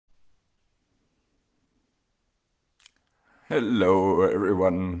Hello,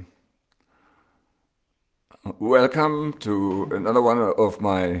 everyone. Welcome to another one of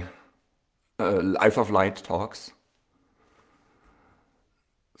my Life of Light talks.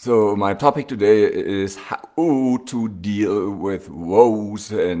 So, my topic today is how to deal with woes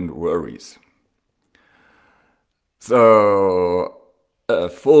and worries. So,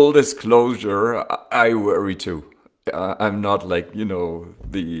 full disclosure, I worry too. I'm not like,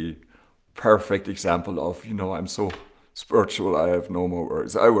 the perfect example of, I'm so spiritual, I have no more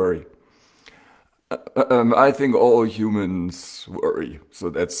worries. I worry. I think all humans worry. So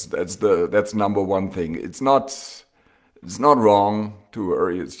that's number one thing. It's not wrong to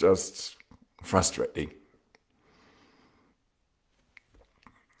worry. It's just frustrating.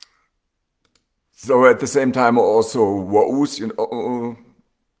 So at the same time, also woes.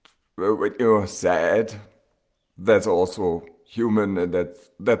 When you're sad, that's also human, and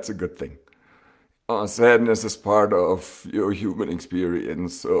that's a good thing. Sadness is part of your human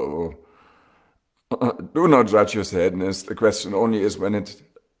experience. So do not judge your sadness. The question only is when it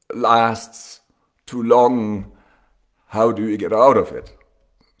lasts too long, how do you get out of it?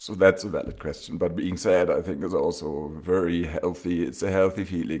 So that's a valid question. But being sad, I think, is also very healthy. It's a healthy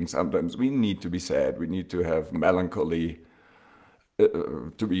feeling. Sometimes we need to be sad. We need to have melancholy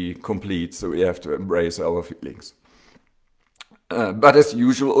to be complete. So we have to embrace our feelings. But as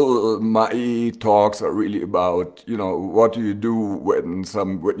usual, my talks are really about, what do you do when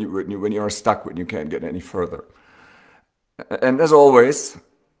you are stuck, when you can't get any further. And as always,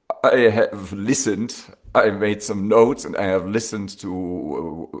 I have listened. I made some notes, and I have listened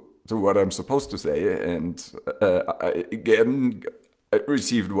to what I'm supposed to say. And I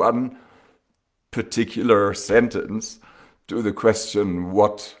received one particular sentence to the question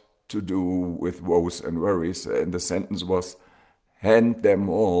what to do with woes and worries, and the sentence was, hand them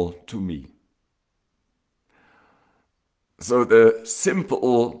all to me. So the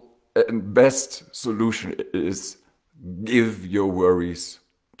simple and best solution is give your worries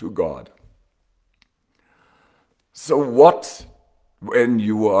to God. So what when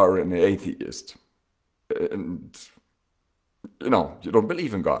you are an atheist and you don't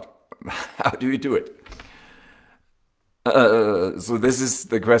believe in God? How do you do it? So this is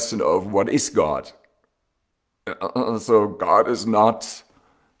the question of what is God? So God is not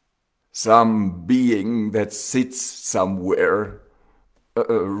some being that sits somewhere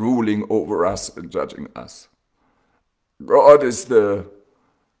ruling over us and judging us. God is the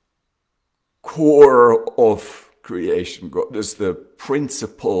core of creation. God is the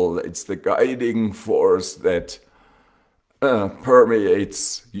principle. It's the guiding force that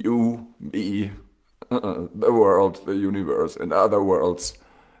permeates you, me, the world, the universe, and other worlds.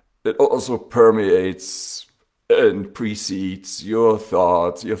 It also permeates and precedes your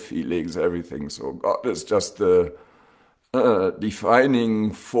thoughts, your feelings, everything. So God is just the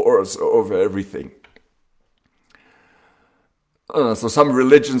defining force of everything. So some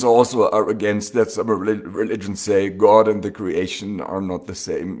religions also are against that. Some religions say God and the creation are not the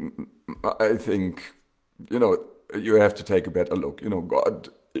same. I think, you have to take a better look. God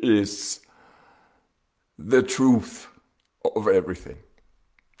is the truth of everything.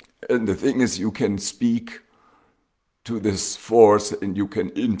 And the thing is, you can speak to this force and you can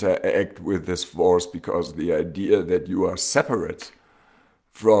interact with this force, because the idea that you are separate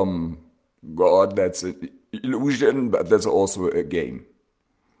from God, that's an illusion, but that's also a game.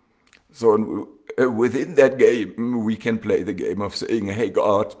 So within that game, we can play the game of saying, hey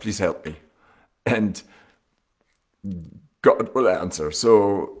God, please help me. And God will answer.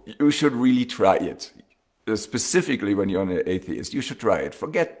 So you should really try it. Specifically when you're an atheist, you should try it.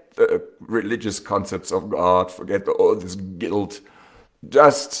 Forget the religious concepts of God, forget all this guilt.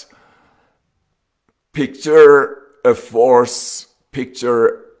 Just picture a force,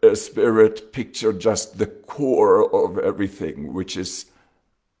 picture a spirit, picture just the core of everything, which is,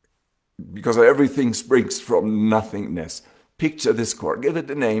 because everything springs from nothingness. Picture this core. Give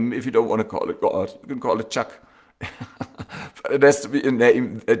it a name. If you don't want to call it God, you can call it Chuck. But it has to be a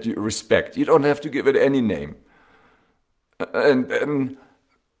name that you respect. You don't have to give it any name. And then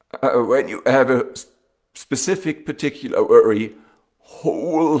when you have a specific, particular worry,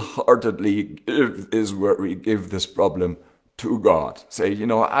 wholeheartedly give this worry, give this problem to God. Say,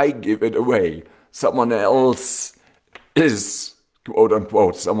 I give it away. Someone else is, quote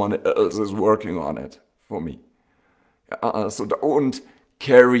unquote, someone else is working on it for me. So don't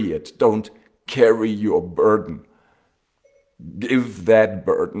carry it. Don't carry your burden. Give that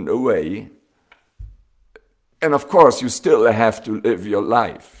burden away. And of course, you still have to live your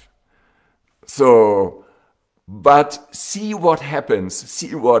life. So But see what happens,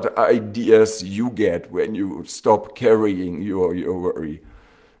 see what ideas you get when you stop carrying your worry.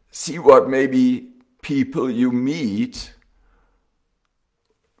 See what maybe people you meet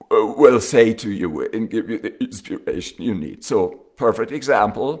will say to you and give you the inspiration you need. So, perfect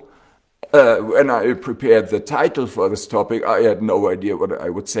example, when I prepared the title for this topic, I had no idea what I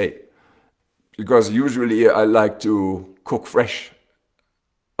would say. Because usually I like to cook fresh.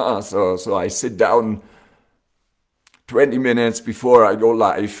 So I sit down 20 minutes before I go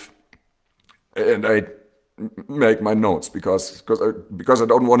live and I make my notes because I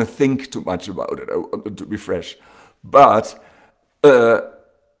don't want to think too much about it. I want it to be fresh. But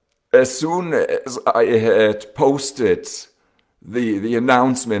as soon as I had posted the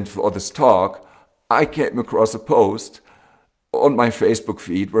announcement for this talk, I came across a post on my Facebook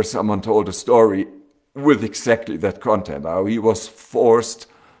feed where someone told a story with exactly that content. How he was forced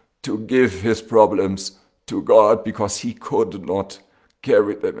to give his problems to God because he could not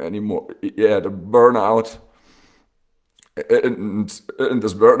carry them anymore. He had a burnout, and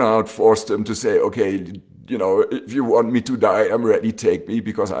this burnout forced him to say, okay, you know, if you want me to die, I'm ready, take me,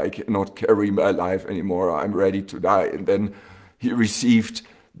 because I cannot carry my life anymore. I'm ready to die. And then he received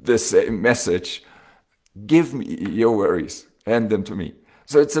the same message: give me your worries, hand them to me.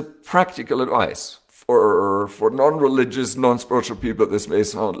 So it's a practical advice. For non-religious, non-spiritual people, this may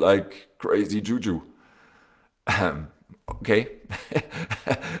sound like crazy juju. Okay,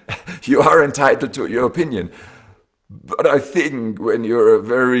 you are entitled to your opinion. But I think when you're a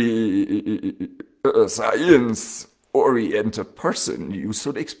very science-oriented person, you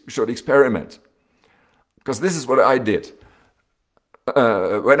should experiment. Because this is what I did.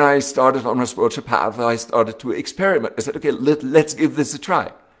 When I started on my spiritual path, I started to experiment. I said, okay, let's give this a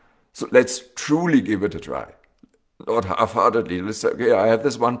try. So let's truly give it a try. Not half-heartedly. Let's say, okay, I have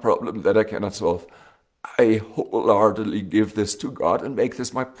this one problem that I cannot solve. I wholeheartedly give this to God and make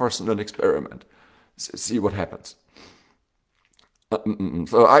this my personal experiment. See what happens.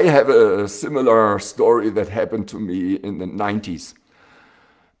 So I have a similar story that happened to me in the 90s.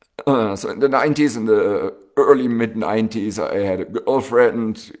 So in the 90s, in the early mid-90s, I had a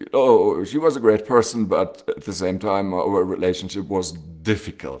girlfriend. Oh, she was a great person, but at the same time, our relationship was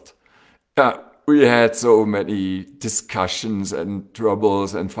difficult. We had so many discussions and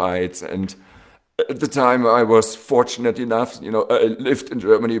troubles and fights, and at the time I was fortunate enough, you know, I lived in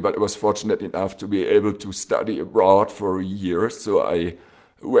Germany, but I was fortunate enough to be able to study abroad for a year. So I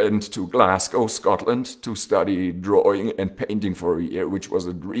went to Glasgow, Scotland, to study drawing and painting for a year, which was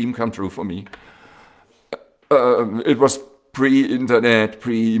a dream come true for me. It was pre-internet,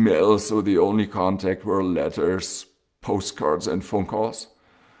 pre-email, so the only contact were letters, postcards, and phone calls.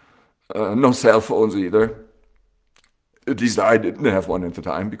 No cell phones either. At least I didn't have one at the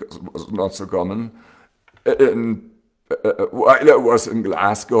time because it was not so common. And while I was in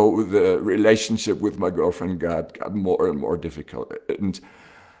Glasgow, the relationship with my girlfriend got more and more difficult. And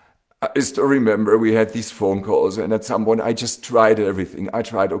I still remember we had these phone calls, and at some point I just tried everything. I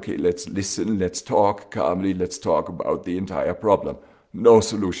tried, okay, let's listen, let's talk calmly, let's talk about the entire problem. No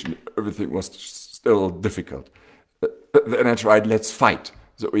solution. Everything was still difficult. Then I tried, let's fight.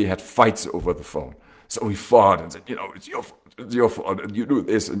 So we had fights over the phone. So we fought and said, you know, it's your fault, and you do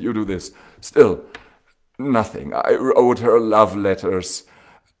this, and you do this. Still, nothing. I wrote her love letters.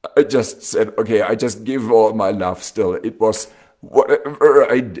 I just said, okay, I just give all my love still. It was, whatever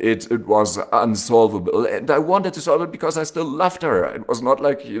I did, it was unsolvable. And I wanted to solve it because I still loved her. It was not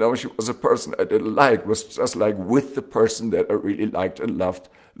like, you know, she was a person I didn't like. It was just like with the person that I really liked and loved,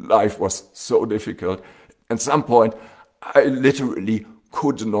 life was so difficult. At some point, I literally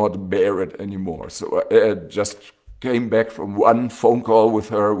could not bear it anymore. So I just came back from one phone call with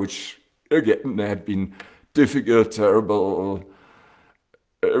her, which again had been difficult, terrible,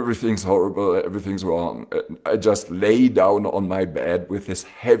 everything's horrible, everything's wrong. And I just lay down on my bed with this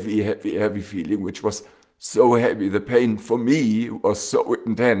heavy, heavy, heavy feeling, which was so heavy. The pain for me was so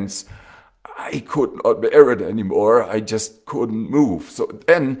intense. I could not bear it anymore. I just couldn't move. So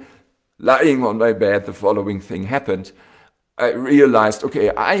then, lying on my bed, the following thing happened. I realized,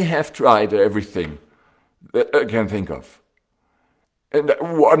 okay, I have tried everything that I can think of. And I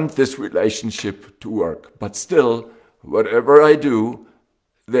want this relationship to work. But still, whatever I do,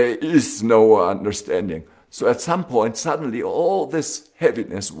 there is no understanding. So at some point, suddenly all this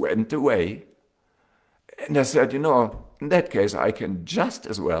heaviness went away. And I said, you know, in that case, I can just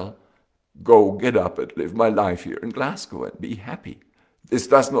as well go get up and live my life here in Glasgow and be happy. This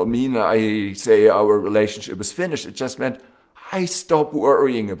does not mean I say our relationship is finished. It just meant I stopped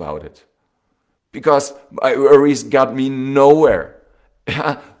worrying about it. Because my worries got me nowhere.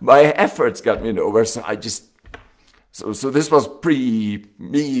 My efforts got me nowhere, so I just So this was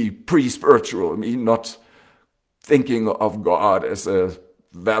pre-spiritual, me not thinking of God as a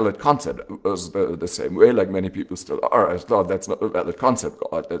valid concept. It was the same way, like many people still are. I thought that's not a valid concept,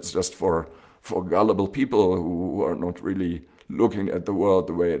 God. That's just for gullible people who are not really looking at the world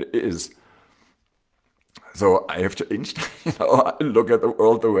the way it is. So I have changed. I look at the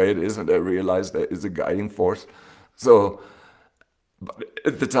world the way it is, and I realize there is a guiding force. So, but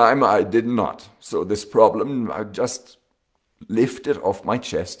at the time I did not. So this problem, I just lifted off my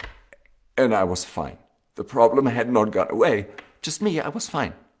chest, and I was fine. The problem had not gone away. Just me, I was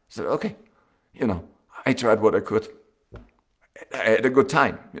fine. So okay, I tried what I could. I had a good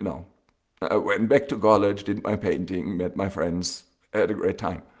time. I went back to college, did my painting, met my friends, had a great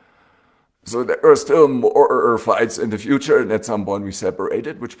time. So there were still more fights in the future, and at some point we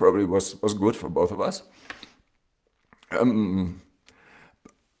separated, which probably was good for both of us.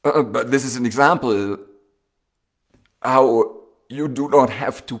 But this is an example how you do not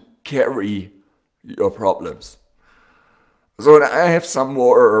have to carry your problems. So I have some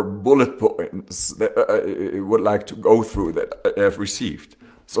more bullet points that I would like to go through that I have received.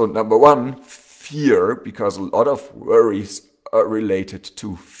 So number one, fear, because a lot of worries are related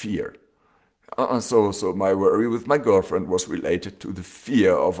to fear. So my worry with my girlfriend was related to the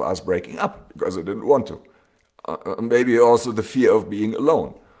fear of us breaking up, because I didn't want to. Maybe also the fear of being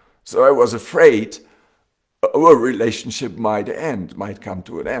alone. So I was afraid our relationship might come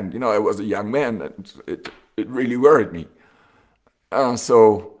to an end. I was a young man, and it really worried me.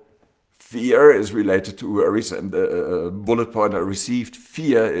 So fear is related to worries, and the bullet point I received,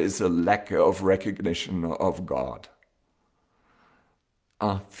 fear is a lack of recognition of God.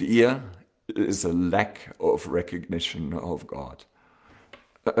 Fear is a lack of recognition of God.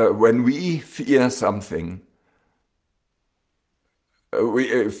 When we fear something,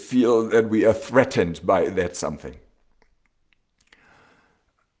 we feel that we are threatened by that something.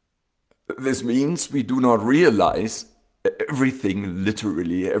 This means we do not realize everything,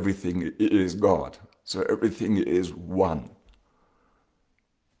 literally everything is God. So everything is one.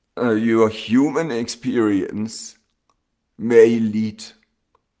 Your human experience may lead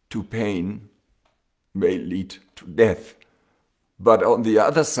to pain, may lead to death. But on the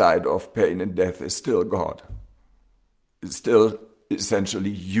other side of pain and death is still God. It's still essentially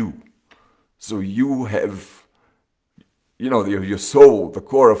you. So you have, your soul, the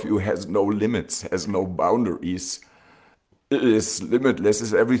core of you has no limits, has no boundaries, is limitless,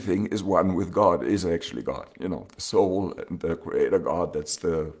 is everything, is one with God, is actually God. The soul and the creator God, that's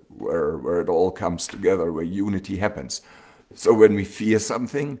where it all comes together, where unity happens. So when we fear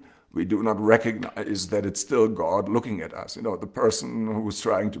something, we do not recognize that it's still God looking at us. The person who's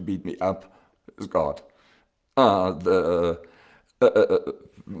trying to beat me up is God. My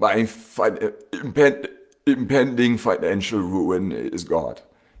impending financial ruin is God.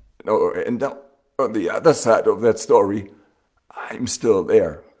 And on the other side of that story, I'm still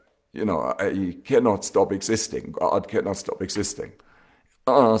there. I cannot stop existing. God cannot stop existing.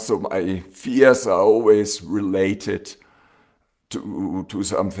 So my fears are always related to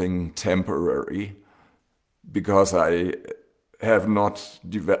something temporary, because I have not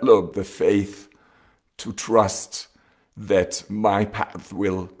developed the faith to trust that my path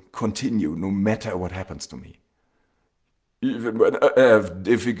will continue no matter what happens to me. Even when I have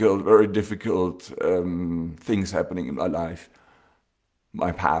very difficult things happening in my life,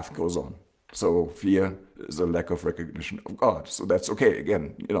 my path goes on. So fear is a lack of recognition of God. So that's okay.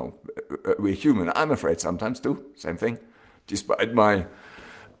 Again, we're human. I'm afraid sometimes too. Same thing. Despite my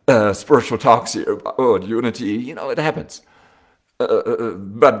spiritual talks here about unity, it happens.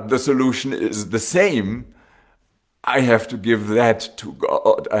 But the solution is the same. I have to give that to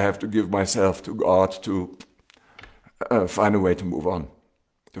God. I have to give myself to God to find a way to move on,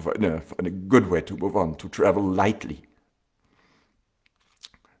 to find a good way to move on, to travel lightly.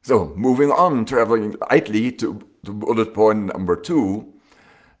 So, moving on, traveling lightly to bullet point number two.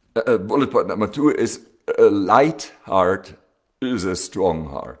 Bullet point number two is a light heart is a strong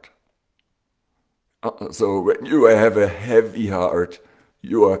heart. So when you have a heavy heart,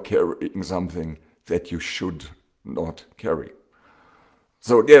 you are carrying something that you should not carry.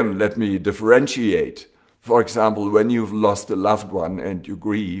 So again, let me differentiate. For example, when you've lost a loved one and you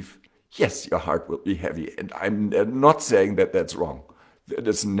grieve, yes, your heart will be heavy. And I'm not saying that that's wrong. That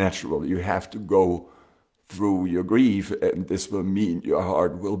is natural. You have to go through your grief, and this will mean your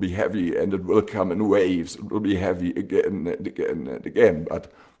heart will be heavy, and it will come in waves. It will be heavy again and again and again.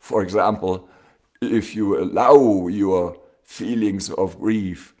 But for example, if you allow your feelings of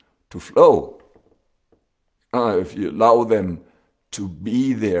grief to flow, if you allow them to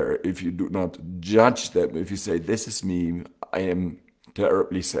be there, if you do not judge them, if you say, this is me, I am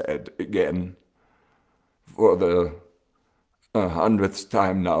terribly sad again for the 100th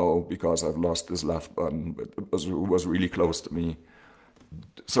time now because I've lost this loved one who was really close to me.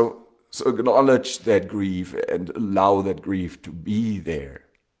 So acknowledge that grief and allow that grief to be there.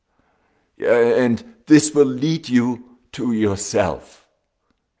 Yeah, and this will lead you to yourself.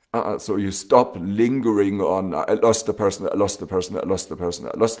 So you stop lingering on, I lost the person, I lost the person, I lost the person,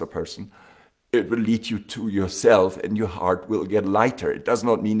 I lost the person. It will lead you to yourself, and your heart will get lighter. It does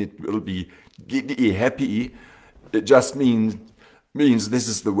not mean it will be giddy, happy. It just means this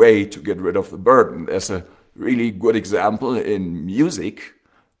is the way to get rid of the burden. There's a really good example in music.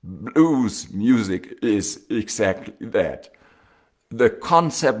 Blues music is exactly that. The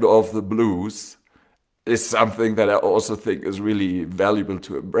concept of the blues is something that I also think is really valuable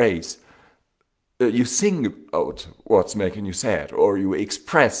to embrace. You sing about what's making you sad, or you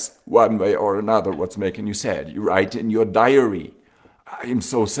express one way or another what's making you sad. You write in your diary, I'm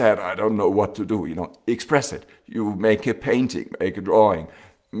so sad, I don't know what to do. Express it. You make a painting, make a drawing.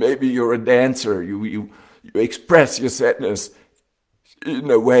 Maybe you're a dancer. You express your sadness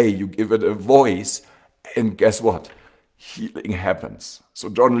in a way, you give it a voice, and guess what? Healing happens. So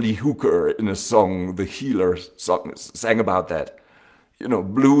John Lee Hooker, in a song, The Healer song, sang about that.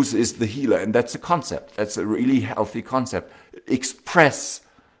 Blues is the healer, and that's a concept. That's a really healthy concept. Express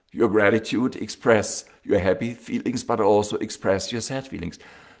your gratitude, express your happy feelings, but also express your sad feelings.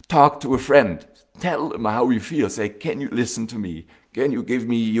 Talk to a friend. Tell them how you feel. Say, can you listen to me? Can you give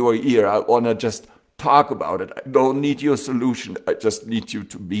me your ear? I want to just talk about it. I don't need your solution. I just need you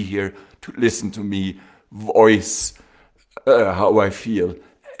to be here to listen to me, voice how I feel.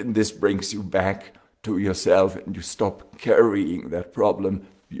 And this brings you back to yourself, and you stop carrying that problem.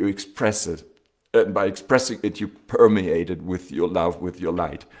 You express it. And by expressing it, you permeate it with your love, with your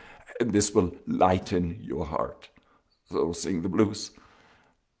light. And this will lighten your heart. So sing the blues.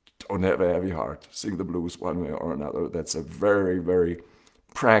 Don't have a heavy heart. Sing the blues one way or another. That's a very, very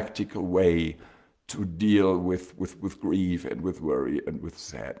practical way to deal with grief and with worry and with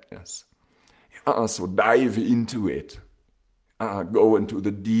sadness. So dive into it. Go into the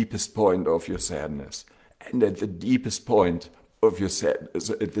deepest point of your sadness. And at the deepest point of your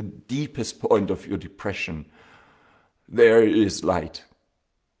sadness, at the deepest point of your depression, there is light.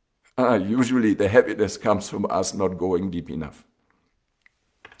 Usually the heaviness comes from us not going deep enough.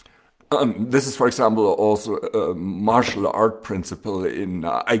 This is, for example, also a martial art principle in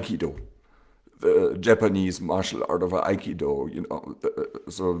Aikido, the Japanese martial art of Aikido.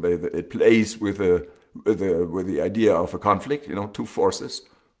 So it plays with the idea of a conflict. Two forces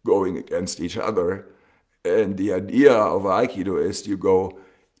going against each other, and the idea of Aikido is you go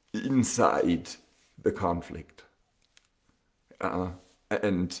inside the conflict,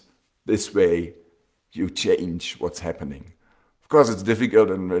 and this way you change what's happening. Of course, it's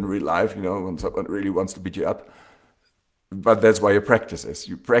difficult in real life, when someone really wants to beat you up. But that's why you practice it.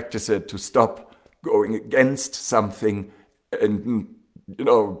 You practice it to stop going against something, and you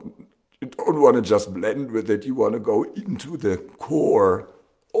don't want to just blend with it. You want to go into the core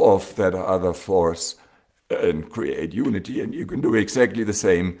of that other force and create unity. And you can do exactly the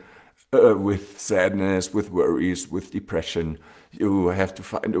same with sadness, with worries, with depression. You have to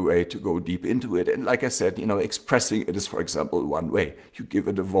find a way to go deep into it. And like I said, expressing it is, for example, one way. You give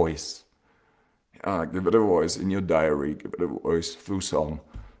it a voice. Give it a voice in your diary. Give it a voice through song.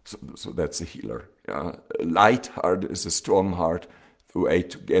 So that's a healer. A light heart is a strong heart. The way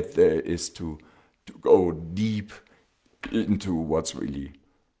to get there is to go deep into what's really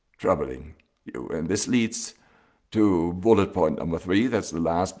troubling you. And this leads to bullet point number 3. That's the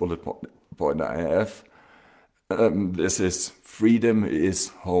last bullet point I have. This is freedom is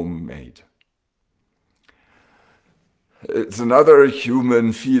homemade. It's another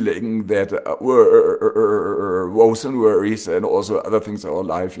human feeling that woes and worries and also other things in our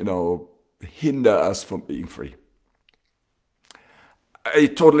life, hinder us from being free. I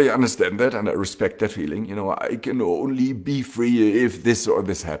totally understand that, and I respect that feeling. I can only be free if this or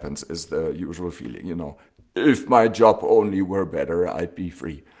this happens, is the usual feeling. If my job only were better, I'd be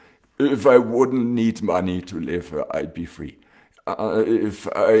free. If I wouldn't need money to live, I'd be free. If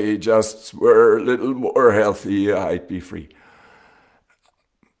I just were a little more healthy, I'd be free.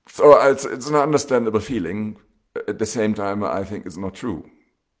 So it's an understandable feeling. At the same time, I think it's not true.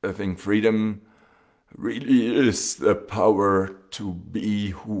 I think freedom really is the power to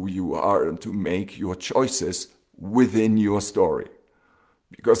be who you are and to make your choices within your story.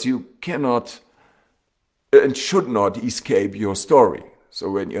 Because you cannot and should not escape your story. So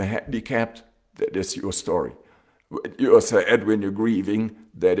when you're handicapped, that is your story. When you're sad, when you're grieving,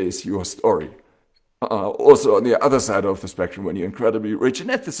 that is your story. Also, on the other side of the spectrum, when you're incredibly rich and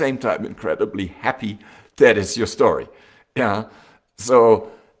at the same time incredibly happy, that is your story. Yeah.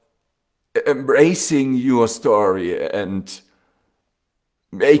 So embracing your story and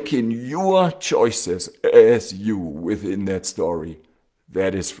making your choices as you within that story,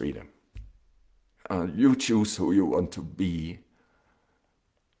 that is freedom. You choose who you want to be,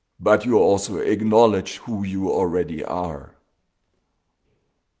 but you also acknowledge who you already are.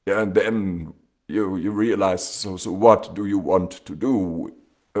 And then you realize, so what do you want to do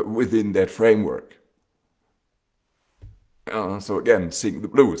within that framework? So again, sing the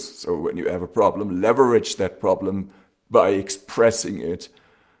blues. So when you have a problem, leverage that problem by expressing it,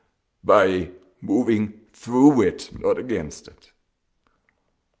 by moving through it, not against it.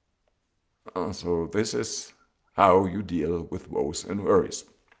 So this is how you deal with woes and worries.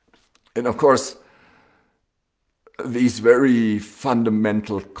 And of course, these very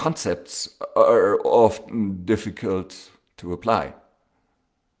fundamental concepts are often difficult to apply.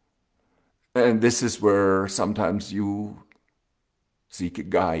 And this is where sometimes you seek a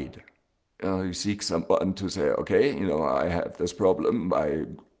guide. You seek someone to say, okay, I have this problem,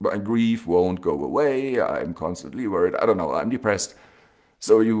 my grief won't go away, I'm constantly worried, I don't know, I'm depressed.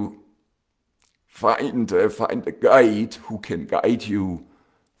 So you find a guide who can guide you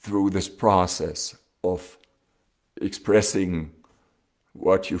through this process of expressing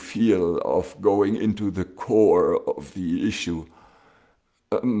what you feel, of going into the core of the issue.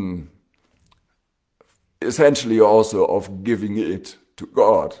 Essentially also of giving it to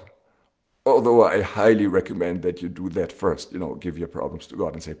God. Although I highly recommend that you do that first, give your problems to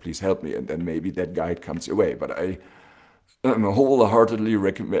God and say, please help me, and then maybe that guide comes your way. But I wholeheartedly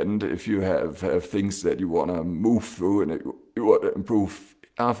recommend, if you have things that you want to move through and you want to improve,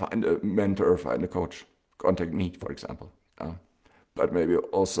 find a mentor, find a coach. Contact me, for example. But maybe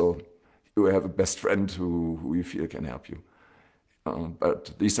also you have a best friend who you feel can help you.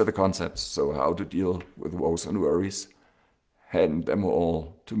 But these are the concepts. So how to deal with woes and worries. Hand them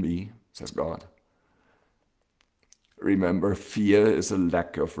all to me, says God. Remember, fear is a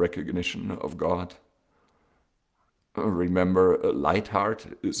lack of recognition of God. Remember, a light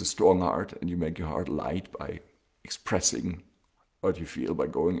heart is a strong heart, and you make your heart light by expressing what you feel, by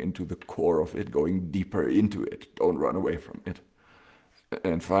going into the core of it, going deeper into it. Don't run away from it.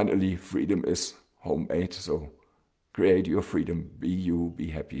 And finally, freedom is homemade, so create your freedom. Be you,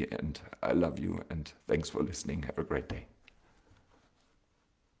 be happy, and I love you, and thanks for listening. Have a great day.